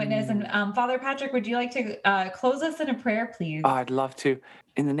testimony and witness. And Father Patrick, would you like to close us in a prayer, please? Oh, I'd love to.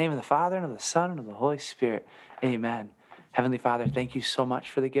 In the name of the Father, and of the Son, and of the Holy Spirit. Amen. Heavenly Father, thank you so much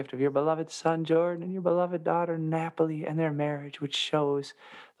for the gift of your beloved son, Jordan, and your beloved daughter, Napoli, and their marriage, which shows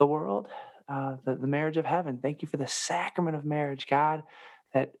the world the marriage of heaven. Thank you for the sacrament of marriage, God,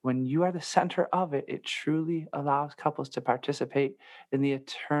 that when you are the center of it, it truly allows couples to participate in the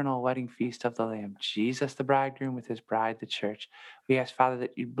eternal wedding feast of the Lamb, Jesus, the bridegroom, with his bride, the church. We ask, Father,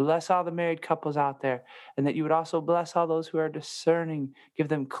 that you bless all the married couples out there, and that you would also bless all those who are discerning, give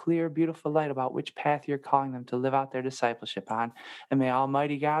them clear, beautiful light about which path you're calling them to live out their discipleship on. And may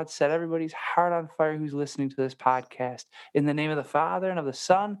Almighty God set everybody's heart on fire who's listening to this podcast. In the name of the Father, and of the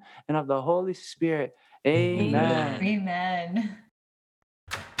Son, and of the Holy Spirit. Amen. Amen.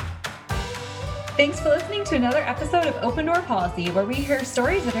 Thanks for listening to another episode of Open Door Policy, where we hear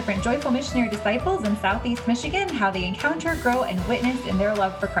stories of different joyful missionary disciples in Southeast Michigan, how they encounter, grow, and witness in their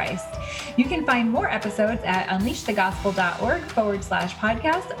love for Christ. You can find more episodes at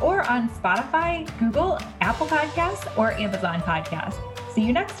unleashthegospel.org/podcast or on Spotify, Google, Apple Podcasts, or Amazon Podcasts. See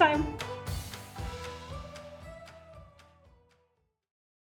you next time.